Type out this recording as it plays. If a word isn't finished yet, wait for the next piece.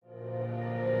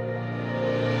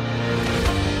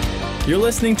You're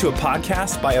listening to a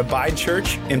podcast by Abide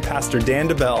Church and Pastor Dan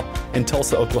DeBell in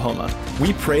Tulsa, Oklahoma.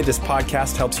 We pray this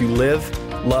podcast helps you live,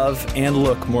 love, and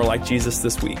look more like Jesus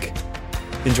this week.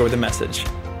 Enjoy the message.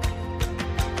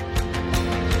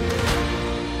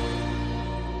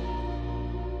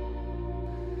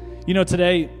 You know,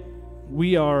 today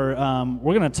we're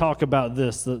going to talk about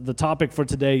this. The topic for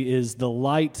today is the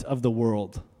light of the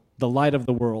world. The light of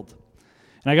the world.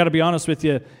 And I got to be honest with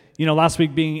you, last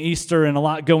week being Easter and a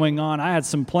lot going on, I had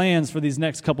some plans for these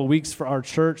next couple weeks for our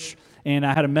church, and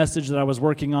I had a message that I was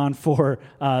working on for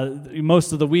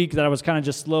most of the week that I was kind of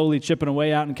just slowly chipping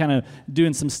away at and kind of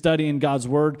doing some study in God's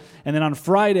Word. And then on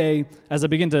Friday, as I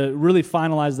began to really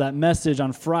finalize that message,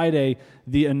 on Friday,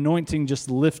 the anointing just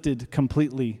lifted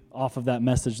completely off of that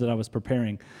message that I was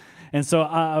preparing. And so,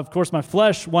 of course, my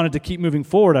flesh wanted to keep moving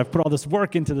forward. I've put all this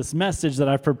work into this message that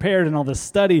I've prepared and all this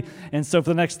study. And so for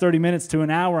the next 30 minutes to an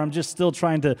hour, I'm just still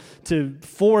trying to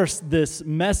force this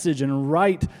message and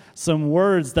write some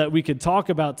words that we could talk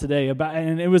about today.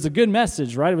 And it was a good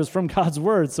message, right? It was from God's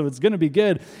Word, so it's going to be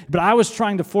good. But I was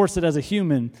trying to force it as a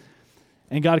human.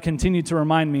 And God continued to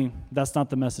remind me, that's not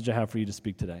the message I have for you to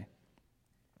speak today.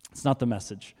 It's not the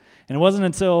message. And it wasn't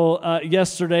until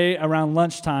yesterday around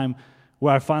lunchtime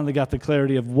where I finally got the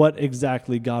clarity of what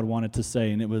exactly God wanted to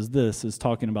say, and it was this, is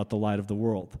talking about the light of the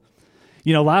world.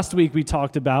 Last week we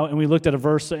talked about, and we looked at a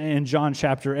verse in John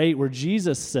chapter 8 where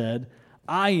Jesus said,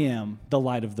 I am the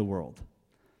light of the world.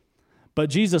 But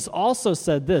Jesus also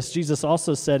said this. Jesus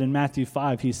also said in Matthew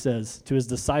 5, he says to his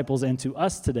disciples and to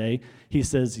us today, he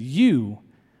says, you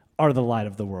are the light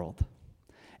of the world.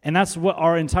 And that's what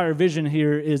our entire vision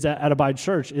here is at Abide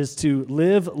Church, is to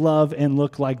live, love, and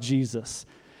look like Jesus.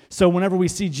 So whenever we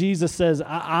see Jesus says,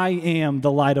 I am the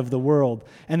light of the world,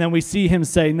 and then we see him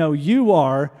say, no, you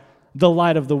are the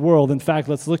light of the world. In fact,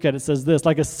 let's look at it. It says this,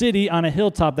 like a city on a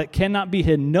hilltop that cannot be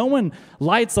hidden. No one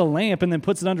lights a lamp and then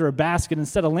puts it under a basket.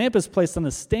 Instead, a lamp is placed on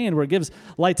a stand where it gives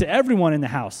light to everyone in the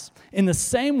house. In the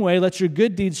same way, let your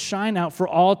good deeds shine out for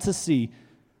all to see,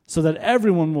 so that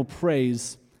everyone will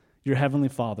praise your heavenly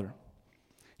Father.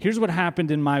 Here's what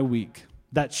happened in my week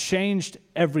that changed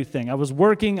everything. I was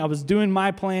working, I was doing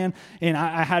my plan, and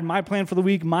I had my plan for the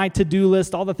week, my to-do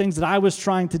list, all the things that I was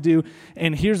trying to do,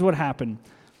 and here's what happened.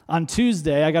 On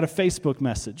Tuesday, I got a Facebook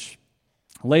message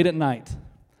late at night,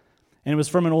 and it was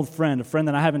from an old friend, a friend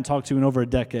that I haven't talked to in over a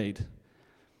decade,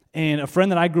 and a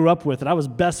friend that I grew up with, that I was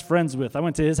best friends with. I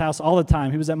went to his house all the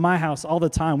time. He was at my house all the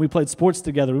time. We played sports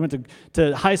together. We went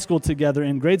to high school together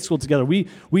and grade school together. We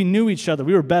knew each other.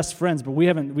 We were best friends, but we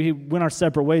went our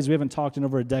separate ways. We haven't talked in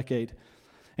over a decade.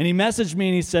 And he messaged me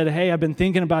and he said, hey, I've been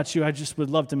thinking about you. I just would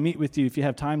love to meet with you if you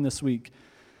have time this week.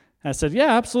 And I said,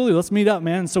 yeah, absolutely. Let's meet up,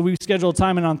 man. So we scheduled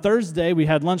time, and on Thursday we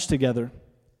had lunch together.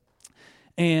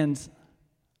 And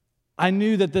I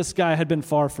knew that this guy had been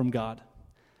far from God.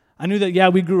 I knew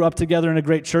that, we grew up together in a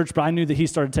great church, but I knew that he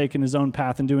started taking his own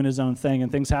path and doing his own thing,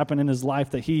 and things happened in his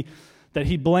life that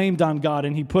he blamed on God,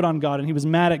 and he put on God, and he was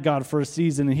mad at God for a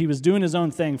season, and he was doing his own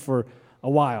thing for a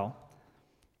while.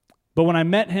 But when I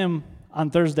met him on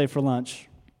Thursday for lunch,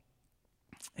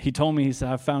 he told me, he said,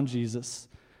 I've found Jesus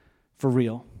for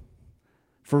real.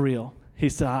 For real. He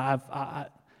said,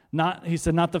 not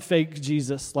the fake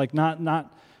Jesus, like not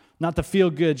the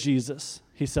feel-good Jesus.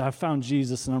 He said, I found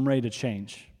Jesus, and I'm ready to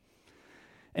change.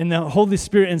 And the Holy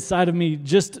Spirit inside of me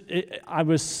I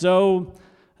was so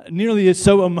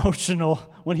emotional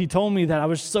when he told me that. I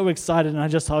was so excited, and I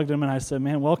just hugged him, and I said,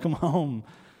 man, welcome home.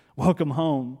 Welcome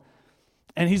home.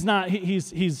 And he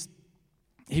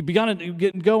began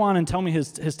to go on and tell me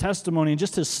his testimony and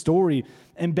just his story.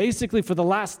 And basically for the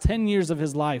last 10 years of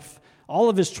his life, all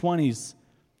of his 20s,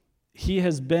 he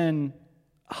has been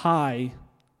high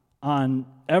on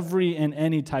every and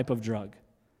any type of drug.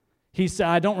 He said,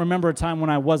 I don't remember a time when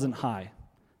I wasn't high.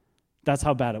 That's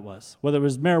how bad it was. Whether it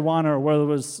was marijuana or whether it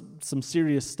was some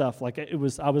serious stuff,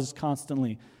 I was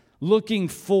constantly looking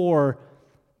for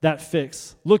that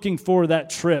fix, looking for that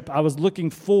trip. I was looking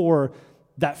for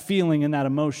that feeling and that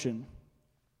emotion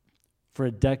for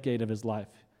a decade of his life.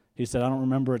 He said, I don't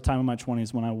remember a time in my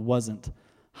 20s when I wasn't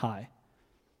high.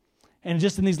 And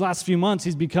just in these last few months,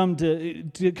 he's become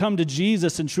to come to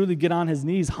Jesus and truly get on his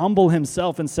knees, humble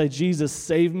himself and say, Jesus,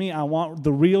 save me. I want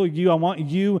the real you. I want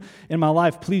you in my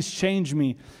life. Please change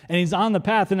me. And he's on the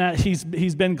path, and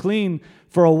he's been clean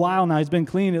for a while now. He's been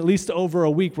clean at least over a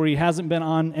week where he hasn't been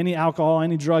on any alcohol,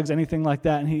 any drugs, anything like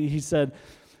that. And he said,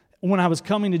 when I was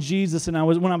coming to Jesus and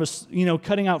when I was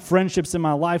cutting out friendships in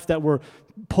my life that were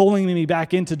pulling me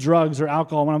back into drugs or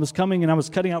alcohol, when I was coming and I was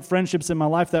cutting out friendships in my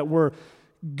life that were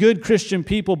good Christian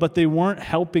people, but they weren't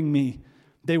helping me.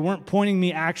 They weren't pointing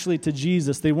me actually to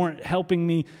Jesus. They weren't helping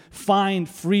me find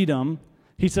freedom.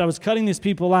 He said, I was cutting these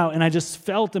people out, and I just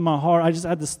felt in my heart, I just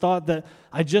had this thought that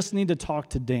I just need to talk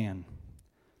to Dan.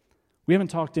 We haven't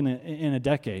talked in a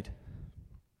decade.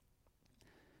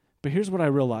 But here's what I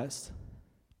realized.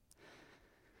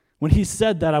 When he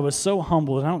said that, I was so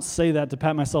humbled, and I don't say that to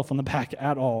pat myself on the back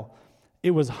at all.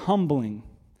 It was humbling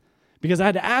because I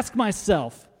had to ask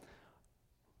myself,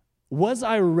 was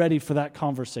I ready for that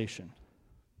conversation?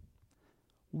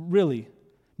 Really?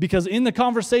 Because in the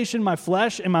conversation, my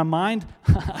flesh and my mind,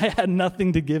 I had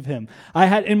nothing to give him. I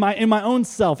had in my own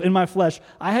self, in my flesh,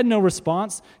 I had no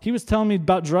response. He was telling me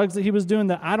about drugs that he was doing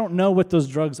that I don't know what those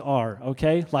drugs are,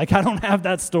 okay? Like, I don't have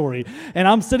that story. And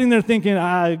I'm sitting there thinking,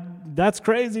 that's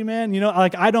crazy, man. You know,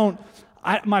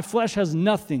 like my flesh has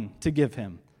nothing to give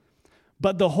him.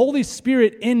 But the Holy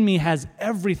Spirit in me has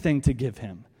everything to give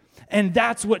him. And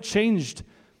that's what changed.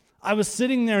 I was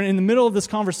sitting there in the middle of this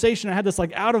conversation. I had this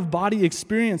like out-of-body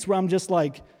experience where I'm just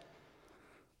like,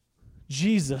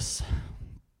 Jesus,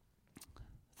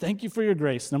 thank you for your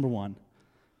grace, number one.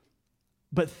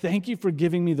 But thank you for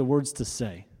giving me the words to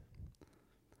say.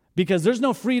 Because there's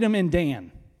no freedom in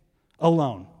Dan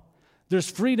alone. There's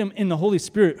freedom in the Holy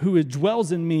Spirit who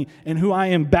dwells in me and who I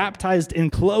am baptized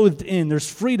and clothed in. There's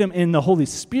freedom in the Holy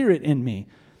Spirit in me.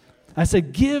 I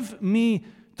said, give me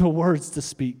the words to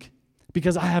speak.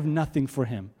 Because I have nothing for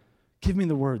him. Give me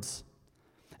the words.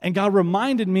 And God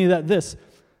reminded me that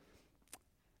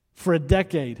for a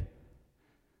decade,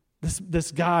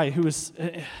 this guy who was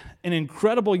an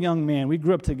incredible young man, we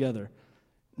grew up together,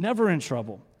 never in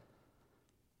trouble.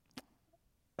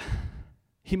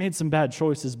 He made some bad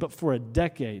choices, but for a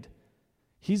decade,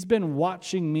 he's been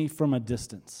watching me from a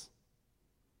distance.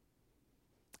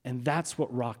 And that's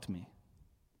what rocked me.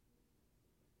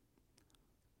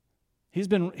 He's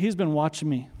been watching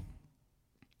me,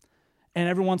 and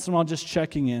every once in a while just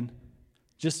checking in,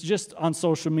 just on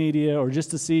social media or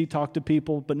just to talk to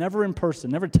people, but never in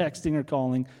person, never texting or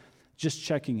calling, just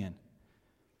checking in.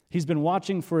 He's been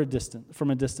watching from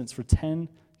a distance for 10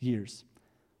 years.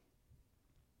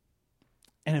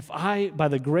 And if I, by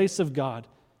the grace of God,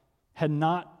 had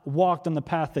not walked on the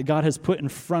path that God has put in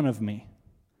front of me,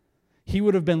 he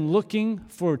would have been looking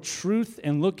for truth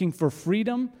and looking for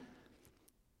freedom.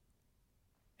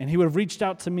 And he would have reached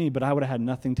out to me, but I would have had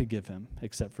nothing to give him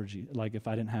except for Jesus, like if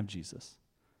I didn't have Jesus.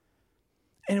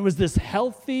 And it was this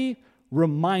healthy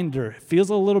reminder. It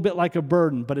feels a little bit like a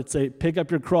burden, but it's a pick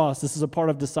up your cross. This is a part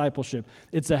of discipleship.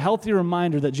 It's a healthy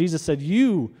reminder that Jesus said,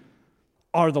 you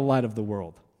are the light of the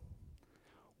world.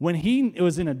 When he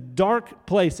was in a dark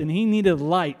place and he needed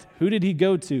light, who did he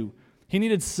go to? He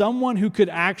needed someone who could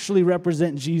actually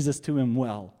represent Jesus to him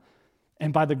well.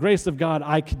 And by the grace of God,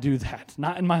 I could do that,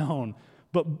 not in my own,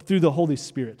 but through the Holy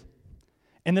Spirit.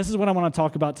 And this is what I want to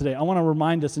talk about today. I want to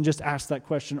remind us and just ask that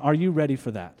question, are you ready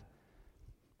for that?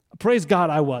 Praise God,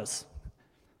 I was.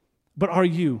 But are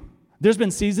you? There's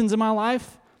been seasons in my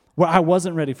life where I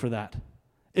wasn't ready for that.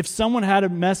 If someone had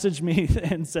messaged me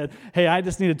and said, hey, I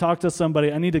just need to talk to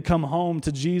somebody, I need to come home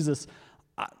to Jesus,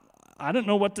 I don't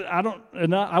know what to,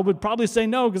 I would probably say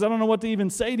no because I don't know what to even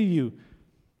say to you.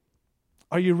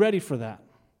 Are you ready for that?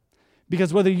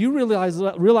 Because whether you realize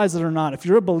it or not, if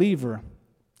you're a believer,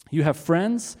 you have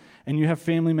friends and you have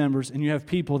family members and you have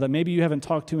people that maybe you haven't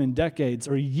talked to in decades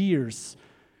or years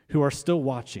who are still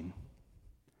watching.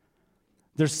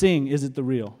 They're seeing, is it the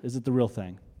real? Is it the real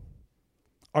thing?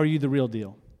 Are you the real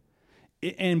deal?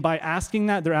 And by asking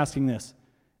that, they're asking this,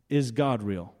 is God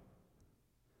real?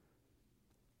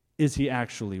 Is he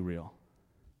actually real?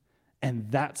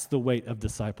 And that's the weight of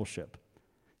discipleship.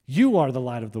 You are the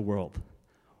light of the world.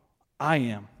 I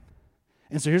am.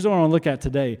 And so here's what I want to look at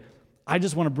today. I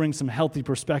just want to bring some healthy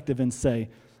perspective and say,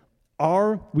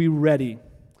 are we ready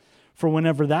for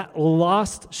whenever that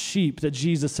lost sheep that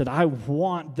Jesus said, I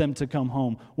want them to come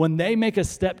home, when they make a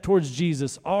step towards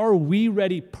Jesus, are we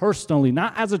ready personally,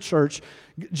 not as a church?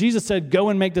 Jesus said, go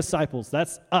and make disciples.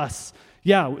 That's us.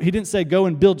 Yeah, he didn't say go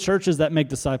and build churches that make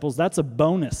disciples. That's a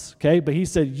bonus, okay? But he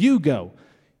said, you go.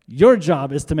 Your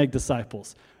job is to make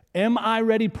disciples. Am I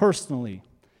ready personally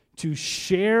to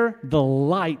share the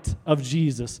light of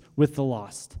Jesus with the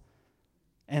lost?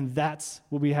 And that's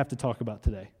what we have to talk about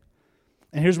today.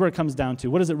 And here's where it comes down to.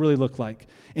 What does it really look like?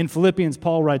 In Philippians,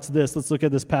 Paul writes this. Let's look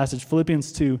at this passage,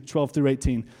 Philippians 2, 12 through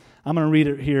 18. I'm going to read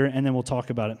it here, and then we'll talk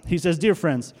about it. He says, dear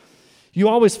friends, you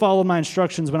always followed my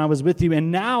instructions when I was with you,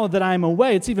 and now that I'm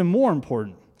away, it's even more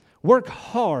important. Work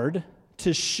hard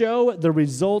to show the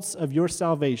results of your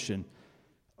salvation,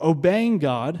 obeying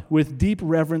God with deep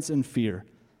reverence and fear.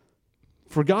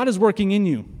 For God is working in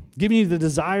you, giving you the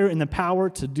desire and the power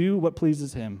to do what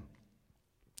pleases him.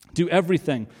 Do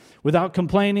everything without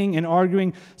complaining and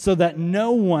arguing so that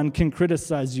no one can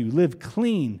criticize you. Live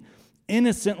clean,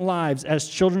 innocent lives as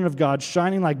children of God,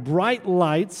 shining like bright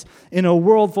lights in a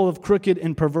world full of crooked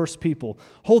and perverse people.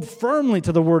 Hold firmly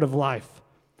to the word of life.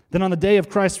 Then on the day of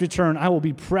Christ's return, I will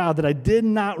be proud that I did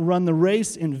not run the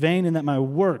race in vain and that my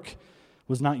work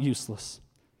was not useless.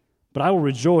 But I will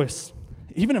rejoice,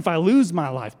 even if I lose my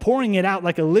life, pouring it out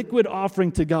like a liquid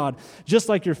offering to God, just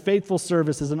like your faithful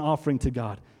service is an offering to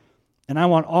God. And I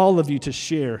want all of you to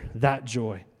share that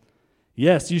joy.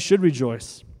 Yes, you should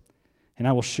rejoice, and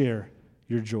I will share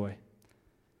your joy.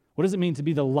 What does it mean to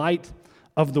be the light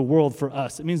of the world for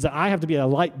us? It means that I have to be a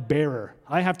light bearer.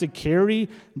 I have to carry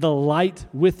the light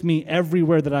with me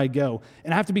everywhere that I go.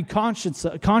 And I have to be conscious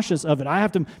of it. I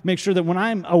have to make sure that when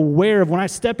I'm aware of, when I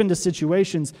step into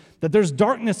situations, that there's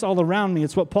darkness all around me.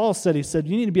 It's what Paul said. He said,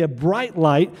 you need to be a bright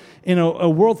light in a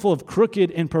world full of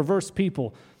crooked and perverse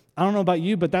people. I don't know about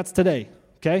you, but that's today,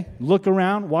 okay? Look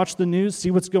around, watch the news,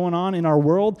 see what's going on in our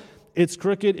world. It's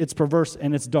crooked, it's perverse,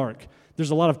 and it's dark.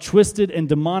 There's a lot of twisted and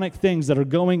demonic things that are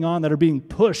going on that are being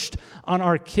pushed on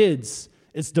our kids.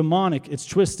 It's demonic, it's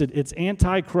twisted, it's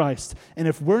anti-Christ. And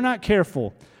if we're not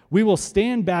careful, we will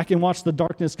stand back and watch the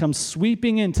darkness come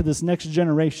sweeping into this next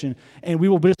generation, and we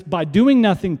will, just by doing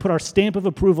nothing, put our stamp of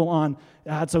approval on,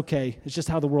 it's okay, it's just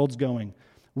how the world's going.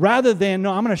 Rather than,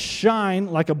 no, I'm going to shine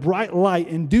like a bright light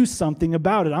and do something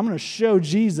about it. I'm going to show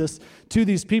Jesus to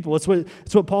these people. It's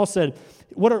what Paul said.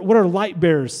 What are light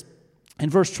bearers? In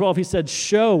verse 12, he said,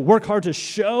 work hard to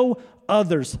show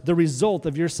others the result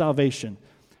of your salvation.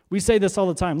 We say this all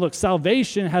the time. Look,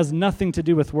 salvation has nothing to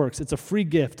do with works. It's a free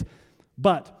gift.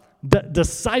 But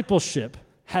discipleship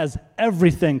has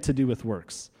everything to do with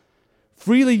works.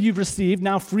 Freely you've received,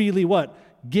 now freely what?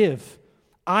 Give.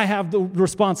 I have the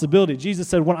responsibility. Jesus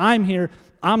said, when I'm here,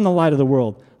 I'm the light of the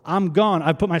world. I'm gone.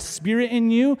 I put my spirit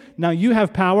in you. Now you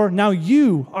have power. Now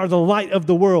you are the light of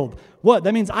the world. What?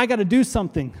 That means I got to do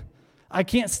something. I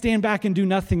can't stand back and do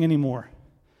nothing anymore.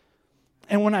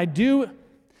 And when I do,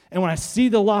 and when I see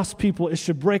the lost people, it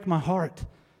should break my heart.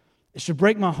 It should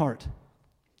break my heart.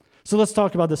 So let's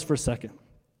talk about this for a second.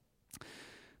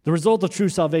 The result of true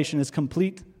salvation is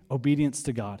complete obedience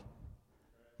to God.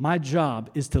 My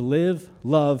job is to live,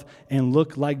 love, and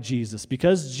look like Jesus.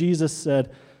 Because Jesus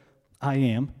said, I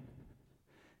am,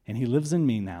 and he lives in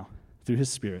me now through his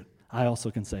Spirit, I also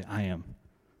can say, I am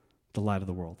the light of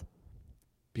the world.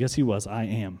 Because he was, I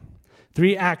am.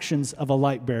 3 actions of a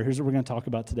light bearer. Here's what we're going to talk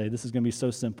about today. This is going to be so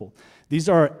simple. These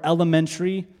are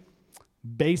elementary,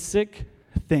 basic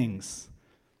things.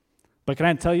 But can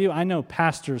I tell you, I know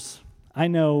pastors, I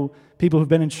know people who've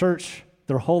been in church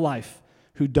their whole life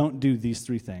who don't do these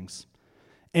 3 things.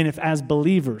 And if as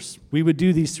believers we would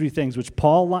do these 3 things, which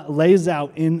Paul lays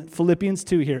out in Philippians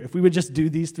 2 here, if we would just do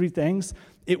these 3 things,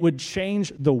 it would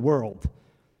change the world.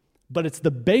 But it's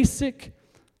the basic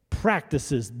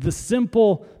practices, the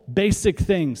simple, basic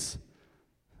things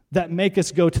that make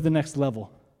us go to the next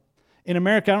level. In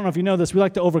America, I don't know if you know this, we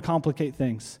like to overcomplicate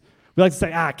things. We like to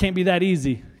say, it can't be that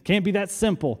easy, can't be that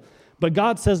simple. But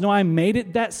God says, no, I made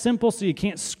it that simple so you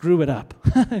can't screw it up,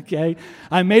 okay?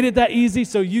 I made it that easy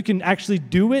so you can actually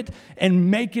do it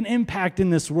and make an impact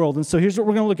in this world. And so here's what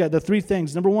we're going to look at, the 3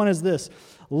 things. Number 1 is this: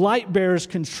 light bearers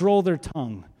control their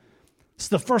tongue. It's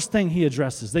the first thing he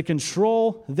addresses. They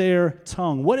control their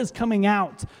tongue. What is coming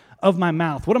out of my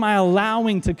mouth? What am I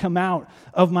allowing to come out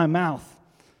of my mouth?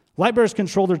 Light bearers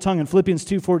control their tongue. In Philippians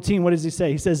 2:14, what does he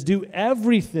say? He says, do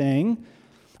everything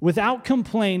without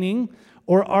complaining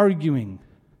or arguing.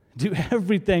 Do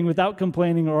everything without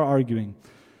complaining or arguing.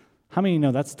 How many of you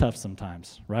know that's tough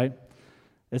sometimes, right?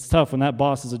 It's tough when that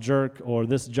boss is a jerk or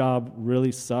this job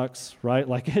really sucks, right?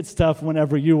 Like it's tough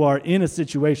whenever you are in a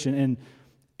situation and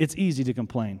it's easy to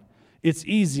complain. It's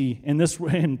easy in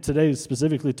today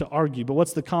specifically to argue, but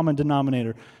what's the common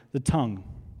denominator? The tongue.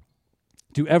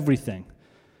 Do everything.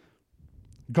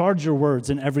 Guard your words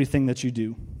in everything that you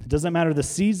do. It doesn't matter the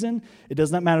season. It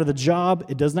does not matter the job.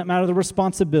 It does not matter the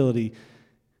responsibility.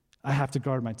 I have to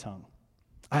guard my tongue.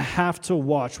 I have to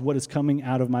watch what is coming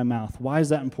out of my mouth. Why is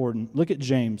that important? Look at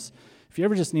James. If you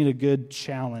ever just need a good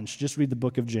challenge, just read the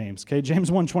book of James. Okay,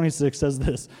 James 1:26 says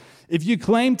this: if you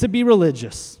claim to be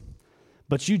religious,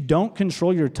 but you don't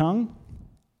control your tongue,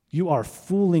 you are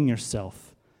fooling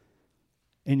yourself,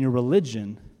 and your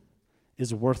religion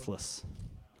is worthless.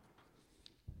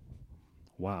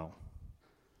 Wow.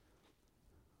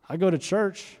 I go to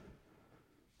church,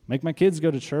 make my kids go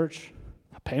to church,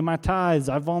 I pay my tithes,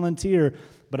 I volunteer,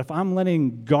 but if I'm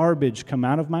letting garbage come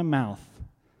out of my mouth,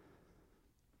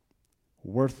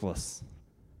 worthless.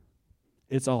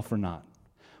 It's all for naught.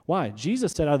 Why?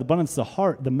 Jesus said out of the abundance of the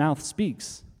heart, the mouth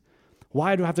speaks.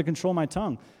 Why do I have to control my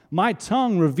tongue? My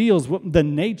tongue reveals the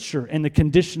nature and the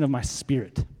condition of my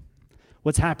spirit,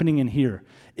 what's happening in here.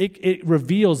 It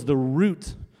reveals the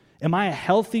root. Am I a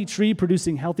healthy tree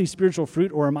producing healthy spiritual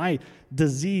fruit, or am I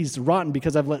diseased, rotten,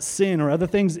 because I've let sin or other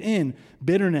things in,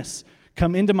 bitterness,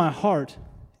 come into my heart,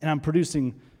 and I'm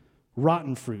producing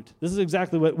rotten fruit? This is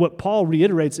exactly what Paul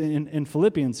reiterates in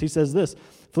Philippians. He says this,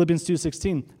 Philippians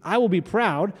 2:16, I will be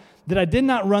proud that I did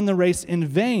not run the race in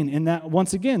vain, and that,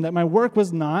 once again, that my work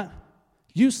was not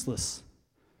useless.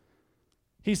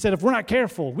 He said, if we're not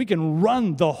careful, we can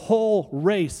run the whole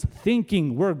race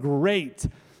thinking we're great.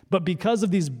 But because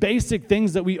of these basic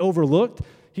things that we overlooked,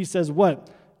 he says what?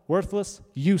 Worthless,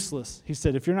 useless. He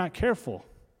said, if you're not careful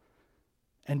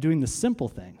and doing the simple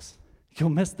things, you'll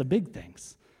miss the big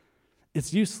things.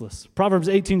 It's useless. Proverbs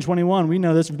 18:21, we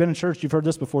know this. If you've been in church, you've heard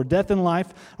this before. Death and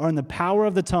life are in the power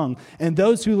of the tongue, and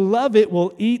those who love it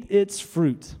will eat its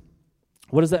fruit.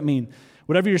 What does that mean?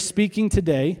 Whatever you're speaking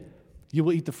today, you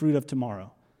will eat the fruit of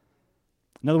tomorrow.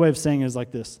 Another way of saying it is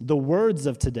like this. The words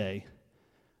of today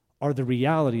are the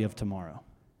reality of tomorrow.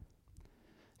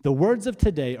 The words of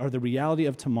today are the reality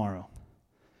of tomorrow.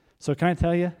 So can I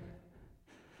tell you,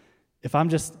 if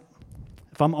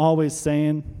I'm always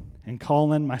saying and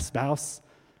calling my spouse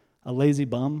a lazy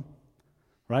bum,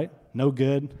 right? No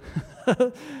good.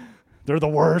 They're the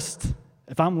worst.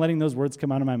 If I'm letting those words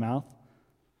come out of my mouth,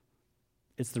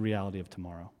 it's the reality of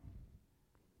tomorrow.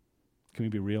 Can we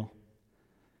be real?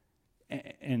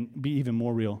 And be even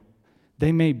more real.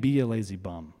 They may be a lazy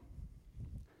bum,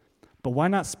 but why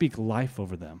not speak life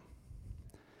over them?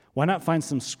 Why not find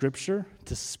some scripture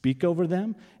to speak over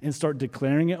them and start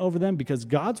declaring it over them? Because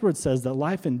God's word says that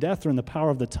life and death are in the power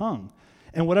of the tongue.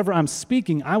 And whatever I'm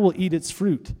speaking, I will eat its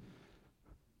fruit.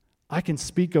 I can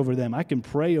speak over them. I can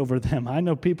pray over them. I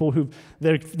know people who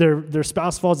their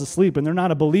spouse falls asleep and they're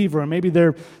not a believer, and maybe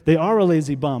they are a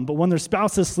lazy bum. But when their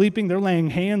spouse is sleeping, they're laying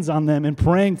hands on them and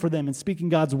praying for them and speaking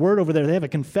God's word over there. They have a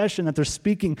confession that they're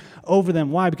speaking over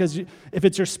them. Why? Because if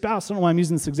it's your spouse, I don't know why I'm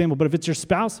using this example, but if it's your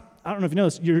spouse, I don't know if you know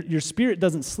this, your spirit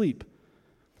doesn't sleep.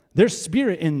 There's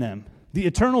spirit in them. The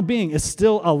eternal being is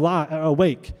still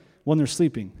awake when they're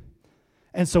sleeping.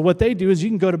 And so what they do is you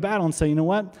can go to battle and say, you know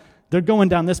what? They're going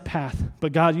down this path,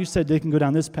 but God, you said they can go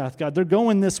down this path. God, they're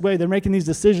going this way. They're making these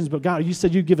decisions, but God, you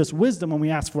said you'd give us wisdom when we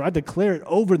ask for it. I declare it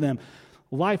over them.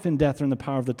 Life and death are in the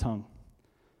power of the tongue.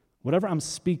 Whatever I'm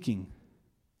speaking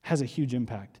has a huge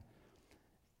impact.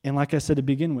 And like I said to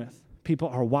begin with, people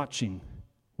are watching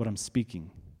what I'm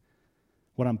speaking,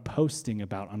 what I'm posting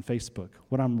about on Facebook,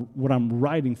 what I'm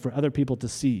writing for other people to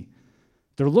see.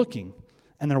 They're looking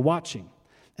and they're watching.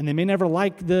 And they may never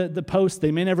like the post. They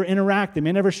may never interact. They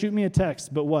may never shoot me a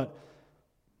text. But what?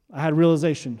 I had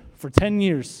realization. For 10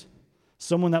 years,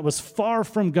 someone that was far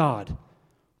from God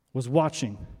was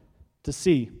watching to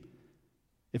see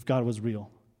if God was real.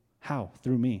 How?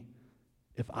 Through me.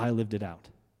 If I lived it out.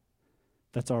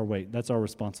 That's our weight. That's our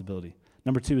responsibility.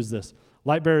 Number 2 is this.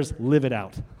 Light bearers live it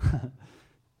out.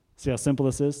 See how simple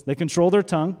this is? They control their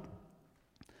tongue.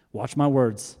 Watch my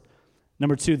words.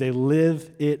 Number 2, they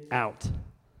live it out.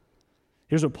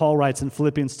 Here's what Paul writes in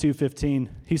Philippians 2:15.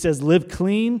 He says, live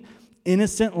clean,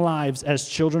 innocent lives as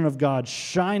children of God,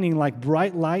 shining like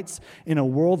bright lights in a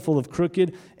world full of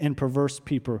crooked and perverse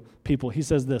people. He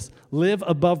says this, live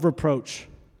above reproach.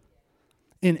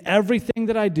 In everything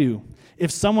that I do,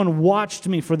 if someone watched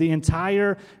me for the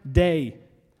entire day,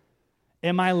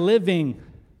 am I living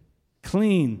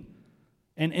clean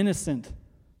and innocent,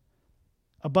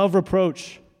 above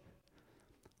reproach?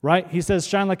 Right? He says,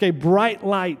 shine like a bright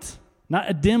light. Not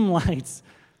a dim light.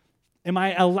 Am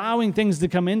I allowing things to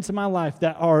come into my life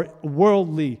that are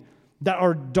worldly, that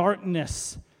are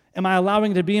darkness? Am I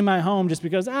allowing it to be in my home just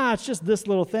because, it's just this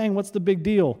little thing, what's the big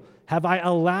deal? Have I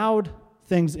allowed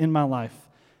things in my life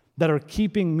that are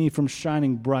keeping me from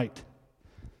shining bright?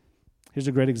 Here's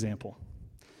a great example.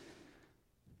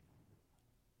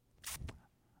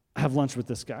 I have lunch with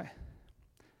this guy.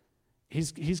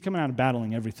 He's coming out of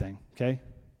battling everything, okay?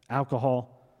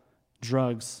 Alcohol,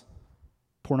 drugs,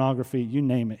 pornography, you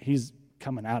name it. He's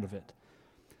coming out of it.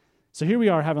 So here we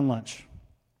are having lunch.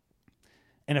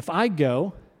 And if I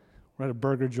go, we're at a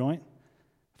burger joint,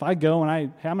 if I go and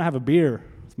I'm going to have a beer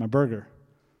with my burger,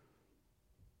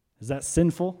 is that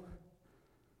sinful?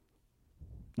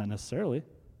 Not necessarily,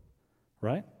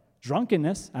 right?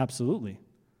 Drunkenness, absolutely.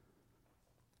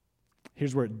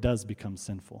 Here's where it does become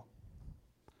sinful.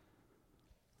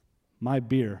 My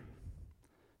beer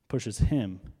pushes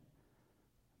him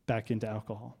back into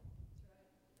alcohol.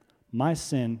 My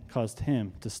sin caused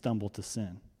him to stumble to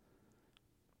sin.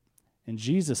 And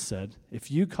Jesus said,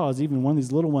 if you cause even one of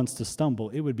these little ones to stumble,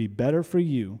 it would be better for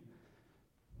you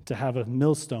to have a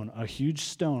millstone, a huge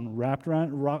stone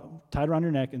tied around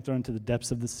your neck and thrown into the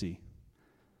depths of the sea.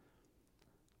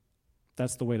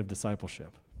 That's the weight of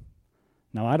discipleship.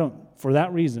 Now, for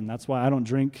that reason, that's why I don't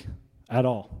drink at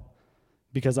all,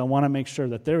 because I want to make sure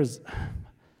that there is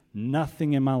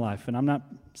nothing in my life, and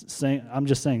I'm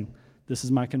just saying, this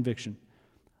is my conviction.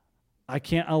 I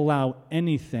can't allow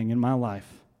anything in my life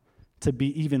to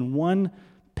be even one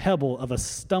pebble of a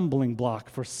stumbling block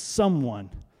for someone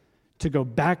to go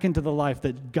back into the life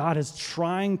that God is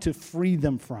trying to free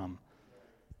them from,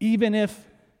 even if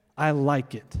I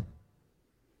like it.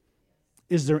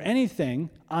 Is there anything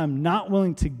I'm not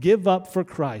willing to give up for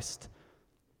Christ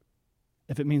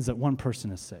if it means that one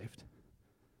person is saved?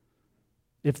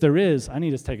 If there is, I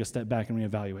need to take a step back and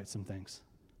reevaluate some things,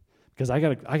 because I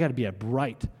got to be a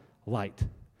bright light.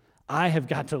 I have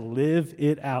got to live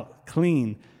it out,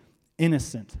 clean,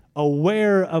 innocent,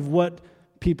 aware of what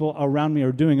people around me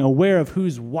are doing, aware of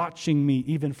who's watching me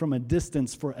even from a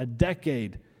distance for a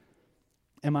decade.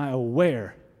 Am I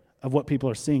aware of what people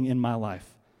are seeing in my life?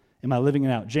 Am I living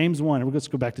it out? James 1, and let's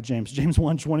go back to James. James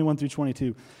 1, 21 through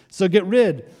 22. So get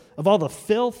rid of all the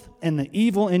filth and the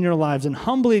evil in your lives and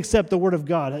humbly accept the word of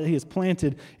God that he has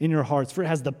planted in your hearts, for it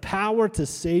has the power to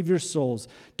save your souls.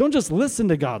 Don't just listen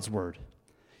to God's word.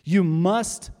 You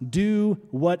must do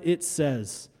what it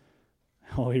says.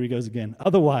 Oh, here he goes again.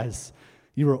 Otherwise,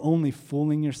 you are only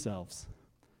fooling yourselves.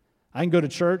 I can go to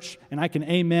church and I can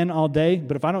amen all day,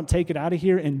 but if I don't take it out of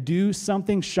here and do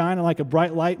something shining like a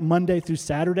bright light Monday through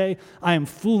Saturday, I am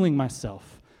fooling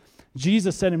myself.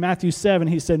 Jesus said in Matthew 7,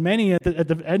 he said, many at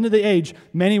the end of the age,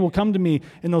 many will come to me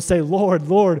and they'll say, Lord,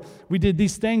 Lord, we did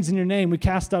these things in your name. We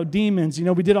cast out demons.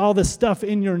 We did all this stuff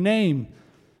in your name.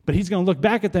 But he's going to look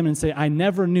back at them and say, I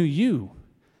never knew you.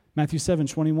 Matthew 7,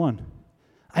 21.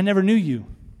 I never knew you.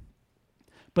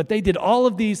 But they did all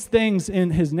of these things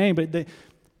in his name, but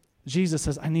Jesus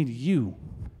says, I need you,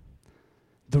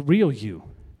 the real you,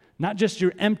 not just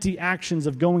your empty actions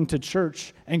of going to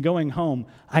church and going home.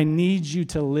 I need you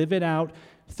to live it out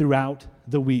throughout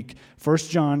the week. 1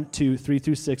 John 2, 3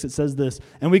 through 6, it says this,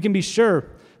 and we can be sure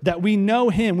that we know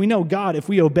him, we know God if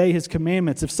we obey his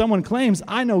commandments. If someone claims,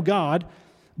 I know God,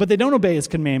 but they don't obey his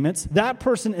commandments, that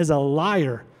person is a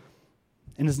liar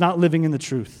and is not living in the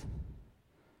truth.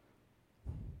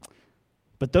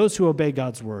 But those who obey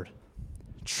God's word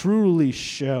truly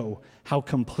show how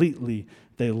completely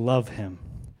they love him.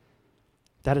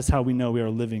 That is how we know we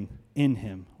are living in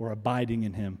him or abiding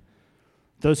in him.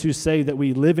 Those who say that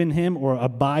we live in him or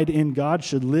abide in God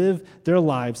should live their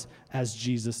lives as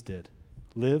Jesus did.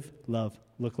 Live, love,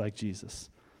 look like Jesus.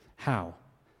 How?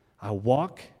 I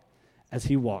walk as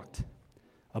he walked,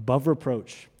 above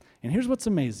reproach. And here's what's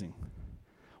amazing.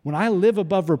 When I live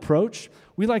above reproach,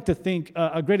 we like to think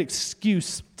a great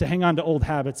excuse to hang on to old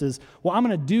habits is, well, I'm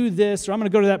going to do this, or I'm going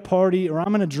to go to that party, or I'm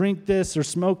going to drink this or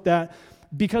smoke that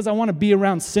because I want to be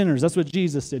around sinners. That's what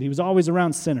Jesus did. He was always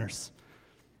around sinners.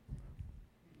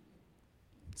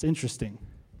 It's interesting.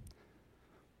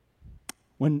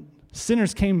 When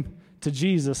sinners came to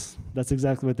Jesus, that's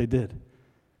exactly what they did.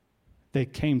 They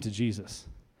came to Jesus.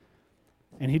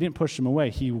 And he didn't push them away.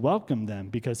 He welcomed them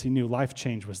because he knew life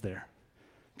change was there.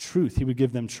 Truth, he would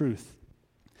give them truth.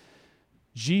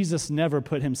 Jesus never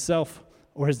put himself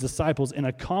or his disciples in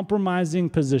a compromising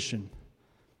position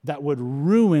that would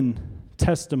ruin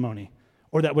testimony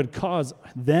or that would cause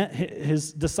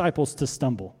his disciples to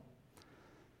stumble.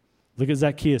 Look at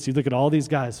Zacchaeus. You look at all these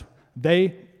guys.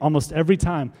 They, almost every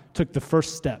time, took the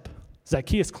first step.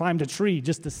 Zacchaeus climbed a tree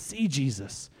just to see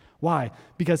Jesus. Why?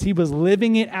 Because he was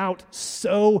living it out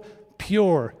so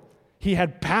pure. He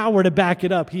had power to back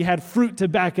it up. He had fruit to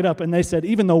back it up. And they said,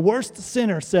 even the worst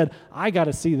sinner said, I got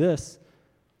to see this.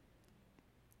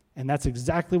 And that's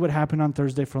exactly what happened on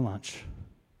Thursday for lunch.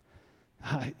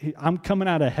 I'm coming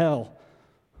out of hell.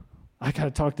 I got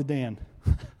to talk to Dan.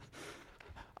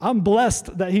 I'm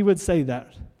blessed that he would say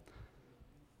that.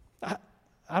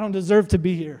 I don't deserve to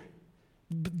be here.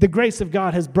 The grace of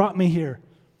God has brought me here.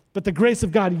 But the grace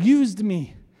of God used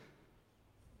me.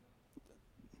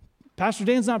 Pastor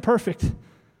Dan's not perfect,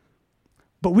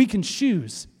 but we can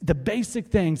choose the basic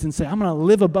things and say, I'm going to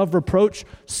live above reproach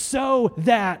so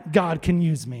that God can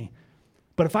use me.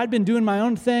 But if I'd been doing my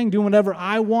own thing, doing whatever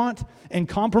I want, and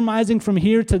compromising from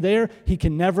here to there, he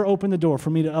can never open the door for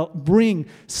me to bring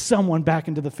someone back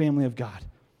into the family of God.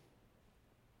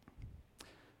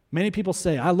 Many people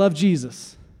say, I love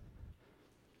Jesus.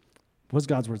 What does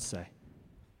God's word say?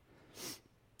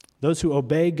 Those who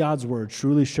obey God's word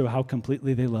truly show how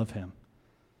completely they love him.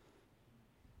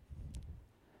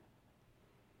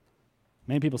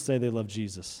 Many people say they love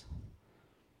Jesus.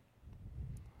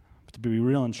 But to be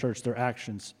real in church, their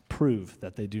actions prove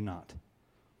that they do not.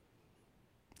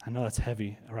 I know that's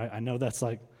heavy, right? I know that's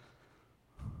like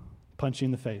punch you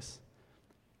in the face.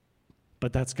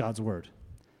 But that's God's word.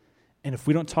 And if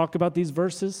we don't talk about these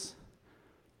verses,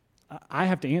 I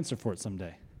have to answer for it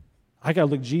someday. I got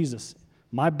to look Jesus,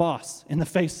 my boss, in the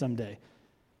face someday.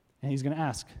 And he's going to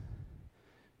ask,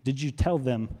 did you tell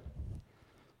them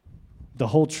the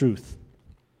whole truth?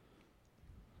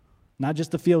 Not just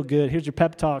to feel good. Here's your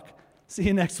pep talk. See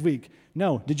you next week.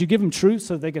 No, did you give them truth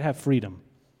so they could have freedom?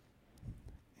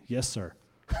 Yes, sir.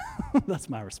 That's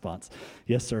my response.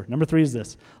 Yes, sir. Number 3 is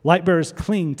this. Light bearers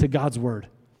cling to God's word.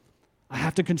 I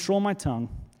have to control my tongue.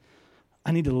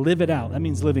 I need to live it out. That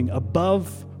means living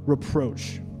above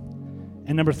reproach.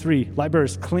 And number 3, light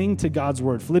bearers cling to God's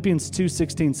word. Philippians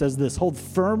 2:16 says this, hold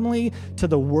firmly to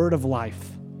the word of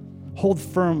life. Hold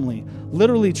firmly.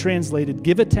 Literally translated,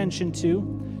 give attention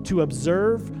to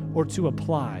observe, or to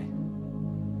apply.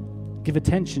 Give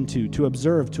attention to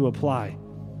observe, to apply.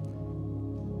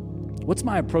 What's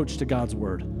my approach to God's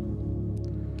word?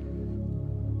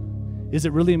 Is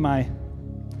it really my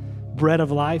bread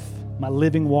of life, my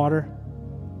living water?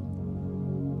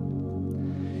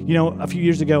 You know, a few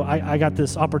years ago, I got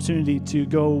this opportunity to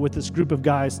go with this group of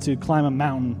guys to climb a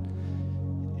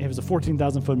mountain. It was a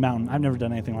 14,000-foot mountain. I've never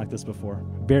done anything like this before.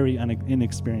 Very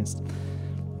inexperienced.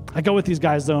 I go with these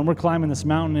guys, though, and we're climbing this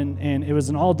mountain, and it was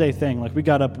an all-day thing. Like, we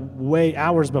got up way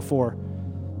hours before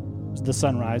the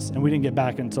sunrise, and we didn't get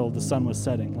back until the sun was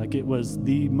setting. Like, it was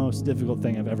the most difficult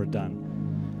thing I've ever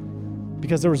done.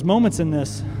 Because there was moments in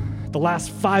this, the last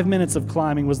 5 minutes of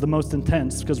climbing was the most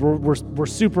intense because we're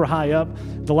super high up.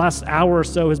 The last hour or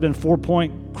so has been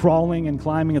 4-point crawling and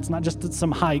climbing. It's not just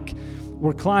some hike.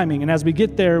 We're climbing, and as we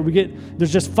get there,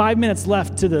 there's just 5 minutes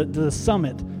left to the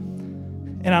summit.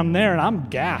 And I'm there, and I'm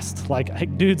gassed. Like, hey,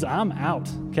 dudes, I'm out,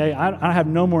 okay? I have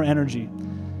no more energy.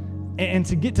 And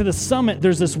to get to the summit,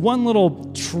 there's this one little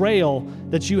trail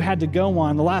that you had to go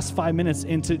on the last 5 minutes.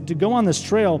 And to go on this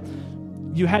trail,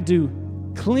 you had to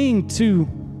cling to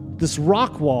this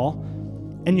rock wall,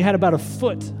 and you had about a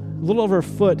little over a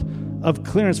foot of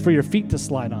clearance for your feet to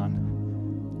slide on.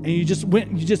 And you just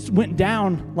went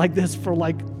down like this for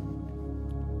like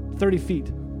 30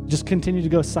 feet. Just continue to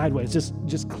go sideways,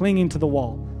 just clinging to the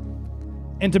wall.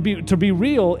 And to be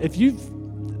real,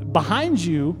 behind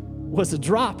you was a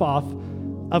drop-off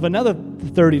of another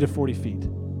 30 to 40 feet.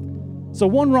 So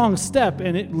one wrong step,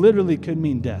 and it literally could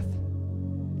mean death,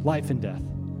 life and death.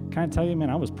 Can I tell you, man,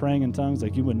 I was praying in tongues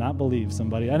like you would not believe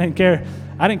somebody. I didn't care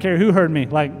who heard me.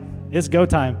 Like, it's go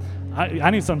time. I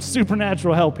need some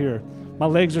supernatural help here. My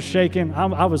legs are shaking.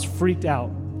 I was freaked out.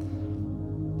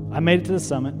 I made it to the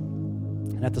summit.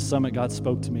 And at the summit, God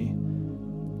spoke to me,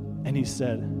 and he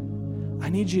said, I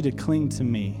need you to cling to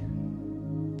me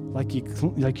like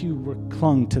you were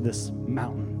clung to this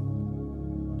mountain.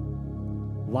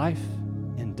 Life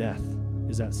and death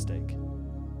is at stake.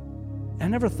 And I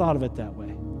never thought of it that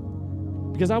way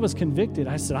because I was convicted.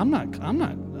 I said, I'm not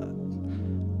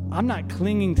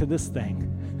clinging to this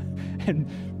thing and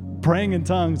praying in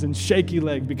tongues and shaky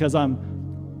leg because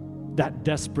I'm that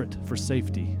desperate for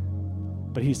safety.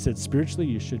 But he said, spiritually,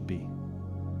 you should be.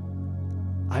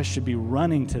 I should be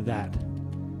running to that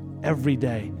every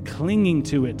day, clinging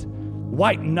to it,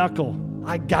 white knuckle.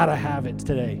 I gotta have it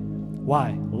today.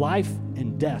 Why? Life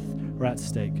and death are at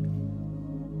stake.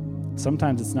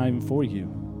 Sometimes it's not even for you.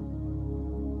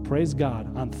 Praise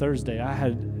God, on Thursday, I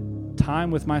had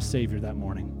time with my Savior that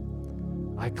morning.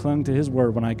 I clung to his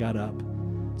word when I got up.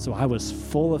 So I was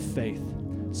full of faith.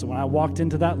 So when I walked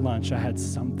into that lunch, I had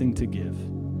something to give.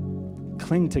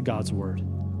 Cling to God's word.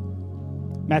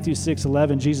 Matthew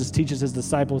 6:11, Jesus teaches his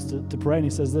disciples to pray, and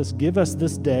he says this, give us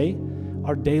this day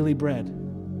our daily bread.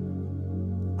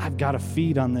 I've got to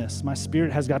feed on this. My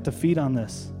spirit has got to feed on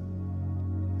this.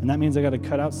 And that means I got to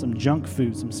cut out some junk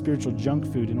food, some spiritual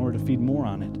junk food in order to feed more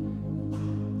on it.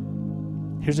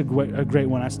 Here's a great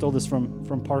one. I stole this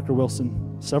from Parker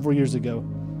Wilson several years ago.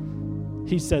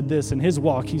 He said this in his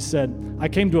walk. He said, I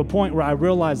came to a point where I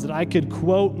realized that I could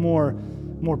quote more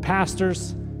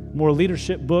pastors, more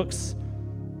leadership books,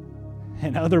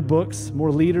 and other books,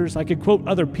 more leaders. I could quote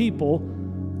other people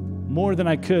more than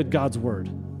I could God's word.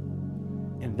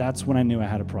 And that's when I knew I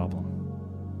had a problem.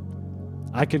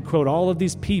 I could quote all of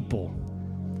these people,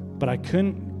 but I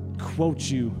couldn't quote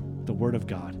you the word of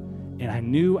God. And I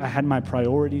knew I had my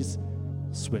priorities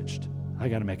switched. I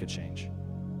got to make a change.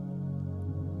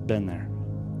 Been there.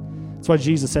 That's why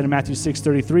Jesus said in Matthew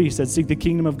 6:33, he said, seek the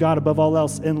kingdom of God above all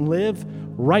else and live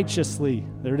righteously.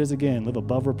 There it is again, live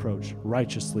above reproach,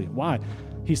 righteously. Why?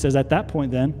 He says at that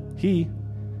point then, he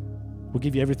will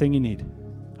give you everything you need,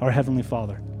 our Heavenly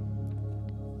Father.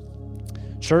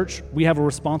 Church, we have a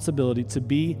responsibility to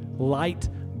be light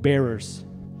bearers.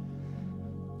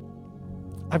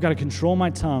 I've got to control my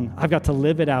tongue. I've got to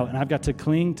live it out, and I've got to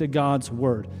cling to God's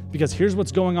word. Because here's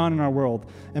what's going on in our world.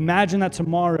 Imagine that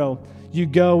tomorrow you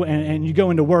go and you go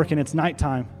into work and it's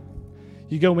nighttime.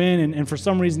 You go in and for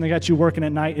some reason they got you working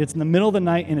at night. It's in the middle of the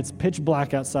night and it's pitch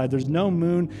black outside. There's no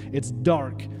moon. It's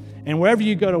dark. And wherever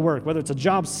you go to work, whether it's a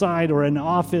job site or an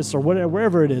office or whatever,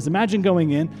 wherever it is, imagine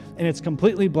going in and it's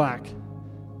completely black.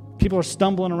 People are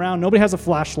stumbling around. Nobody has a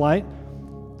flashlight.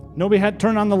 Nobody had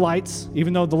turned on the lights,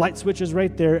 even though the light switch is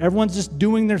right there. Everyone's just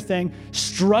doing their thing,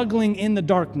 struggling in the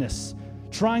darkness,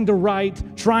 trying to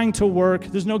write, trying to work.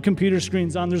 There's no computer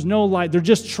screens on. There's no light. They're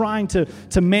just trying to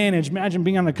manage. Imagine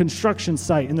being on a construction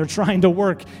site and they're trying to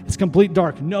work. It's complete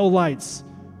dark, no lights.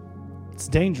 It's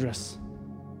dangerous.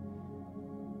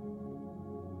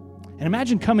 And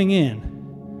imagine coming in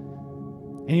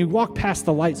and you walk past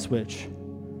the light switch.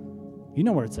 You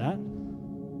know where it's at.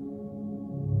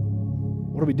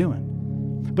 What are we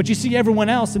doing? But you see everyone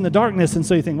else in the darkness, and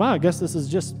so you think, wow, I guess this is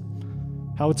just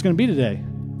how it's going to be today.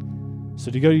 So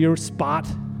you go to your spot,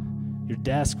 your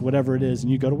desk, whatever it is,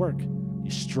 and you go to work. You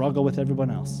struggle with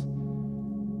everyone else.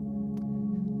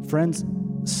 Friends,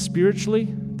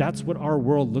 spiritually, that's what our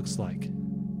world looks like.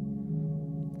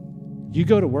 You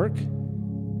go to work,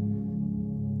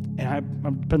 and it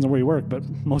depends on where you work, but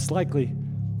most likely,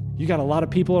 you got a lot of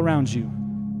people around you.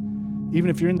 Even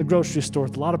if you're in the grocery store, a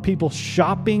lot of people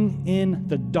shopping in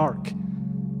the dark.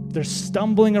 They're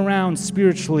stumbling around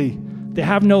spiritually. They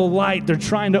have no light. They're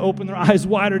trying to open their eyes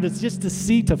wider just to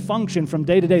see, to function from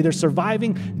day to day. They're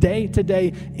surviving day to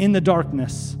day in the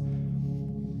darkness.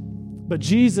 But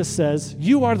Jesus says,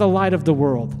 you are the light of the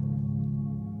world.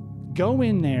 Go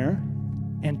in there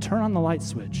and turn on the light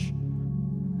switch.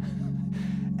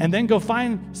 And then go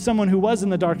find someone who was in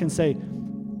the dark and say,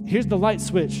 here's the light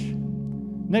switch.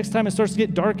 Next time it starts to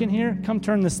get dark in here, come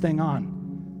turn this thing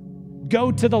on.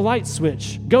 Go to the light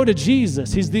switch. Go to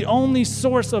Jesus. He's the only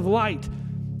source of light.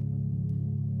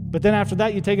 But then after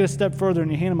that, you take it a step further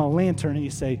and you hand him a lantern and you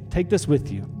say, take this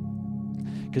with you.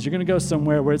 Because you're going to go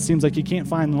somewhere where it seems like you can't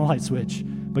find the light switch.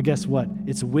 But guess what?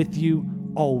 It's with you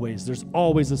always. There's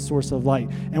always a source of light.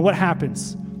 And what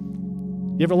happens?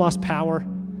 You ever lost power?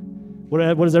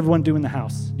 What does everyone do in the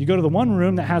house? You go to the one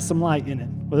room that has some light in it.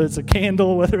 Whether it's a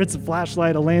candle, whether it's a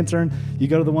flashlight, a lantern, you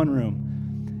go to the one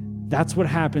room. That's what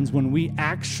happens when we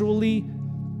actually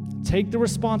take the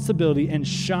responsibility and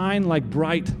shine like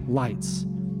bright lights.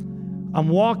 I'm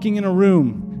walking in a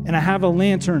room and I have a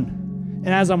lantern.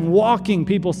 And as I'm walking,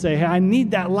 people say, hey, I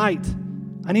need that light.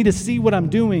 I need to see what I'm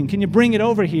doing. Can you bring it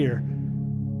over here?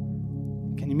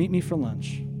 Can you meet me for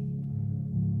lunch?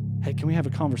 Hey, can we have a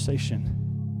conversation?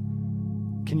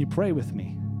 Can you pray with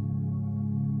me?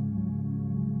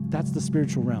 That's the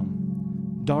spiritual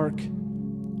realm. Dark,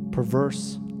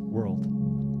 perverse world.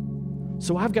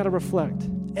 So I've got to reflect.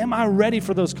 Am I ready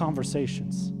for those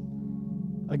conversations?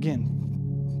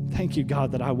 Again, thank you,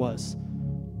 God, that I was.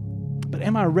 But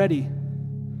am I ready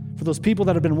for those people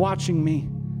that have been watching me?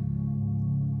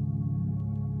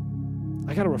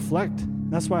 I got to reflect.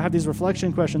 That's why I have these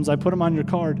reflection questions. I put them on your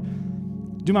card.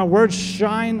 Do my words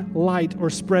shine light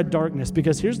or spread darkness?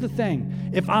 Because here's the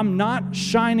thing. If I'm not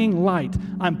shining light,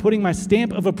 I'm putting my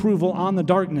stamp of approval on the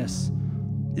darkness.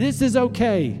 This is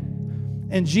okay.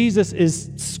 And Jesus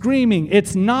is screaming,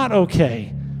 it's not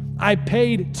okay. I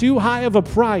paid too high of a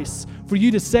price for you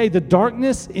to say the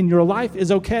darkness in your life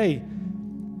is okay.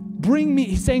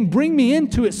 He's saying, bring me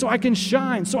into it so I can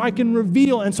shine, so I can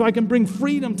reveal, and so I can bring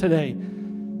freedom today.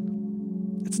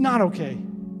 It's not okay.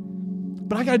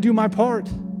 But I got to do my part.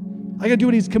 I got to do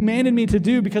what he's commanded me to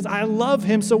do because I love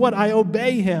him. So what? I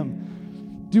obey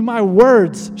him. Do my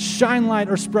words shine light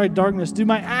or spread darkness? Do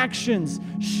my actions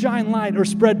shine light or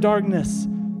spread darkness?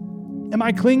 Am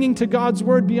I clinging to God's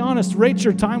word? Be honest. Rate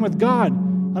your time with God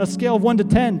on a scale of 1 to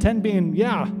 10. 10 being,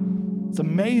 yeah, it's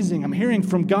amazing. I'm hearing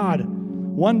from God.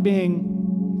 1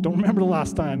 being, don't remember the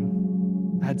last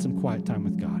time I had some quiet time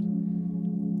with God.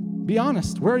 Be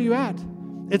honest. Where are you at?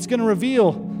 It's going to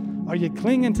reveal. Are you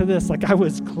clinging to this like I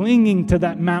was clinging to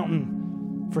that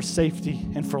mountain for safety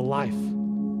and for life?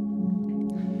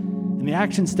 And the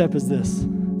action step is this.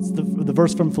 It's the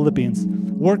verse from Philippians.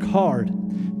 Work hard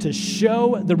to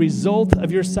show the result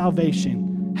of your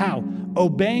salvation. How?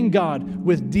 Obeying God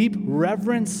with deep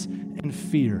reverence and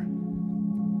fear.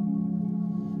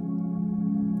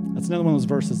 That's another one of those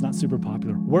verses, not super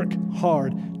popular. Work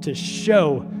hard to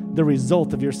show the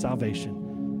result of your salvation.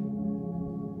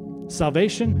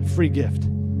 Salvation, free gift.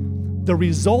 The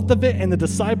result of it and the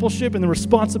discipleship and the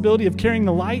responsibility of carrying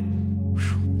the light,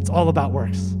 it's all about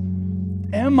works.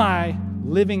 Am I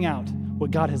living out what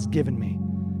God has given me.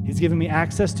 He's given me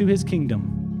access to his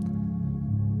kingdom.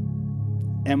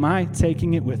 Am I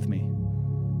taking it with me?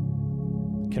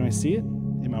 Can I see it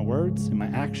in my words, in my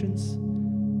actions,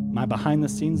 my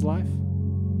behind-the-scenes life?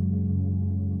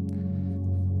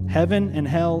 Heaven and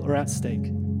hell are at stake.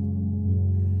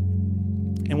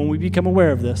 And when we become aware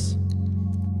of this,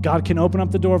 God can open up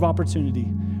the door of opportunity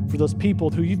for those people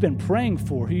who you've been praying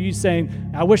for, who you're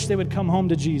saying, I wish they would come home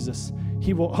to Jesus.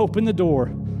 He will open the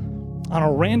door on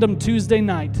a random Tuesday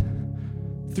night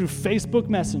through Facebook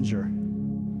Messenger.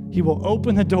 He will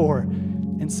open the door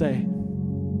and say,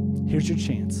 here's your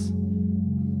chance.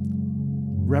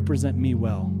 Represent me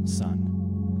well, son.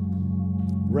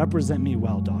 Represent me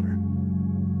well, daughter.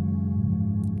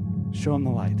 Show him the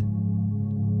light.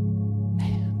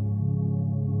 Man,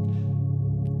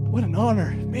 what an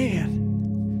honor.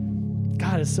 Man,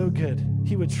 God is so good.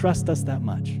 He would trust us that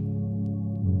much.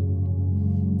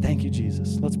 Thank you,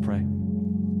 Jesus. Let's pray.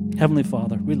 Heavenly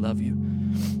Father, we love you.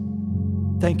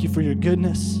 Thank you for your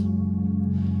goodness.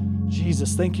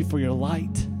 Jesus, thank you for your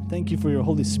light. Thank you for your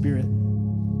Holy Spirit.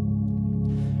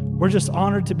 We're just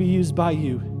honored to be used by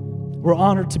you. We're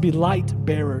honored to be light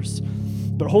bearers.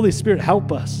 But Holy Spirit,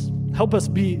 help us. Help us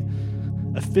be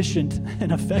efficient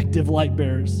and effective light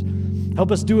bearers.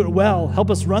 Help us do it well.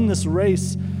 Help us run this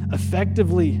race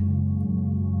effectively.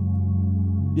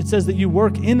 It says that you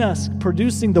work in us,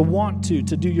 producing the want to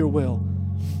do your will.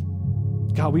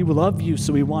 God, we love you,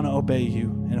 so we want to obey you.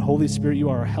 And Holy Spirit, you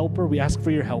are our helper. We ask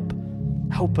for your help.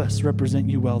 Help us represent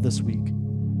you well this week.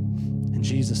 In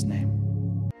Jesus' name.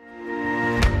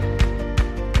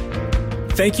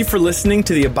 Thank you for listening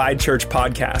to the Abide Church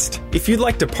podcast. If you'd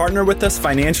like to partner with us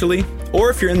financially, or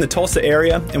if you're in the Tulsa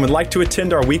area and would like to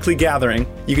attend our weekly gathering,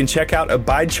 you can check out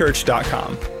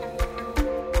abidechurch.com.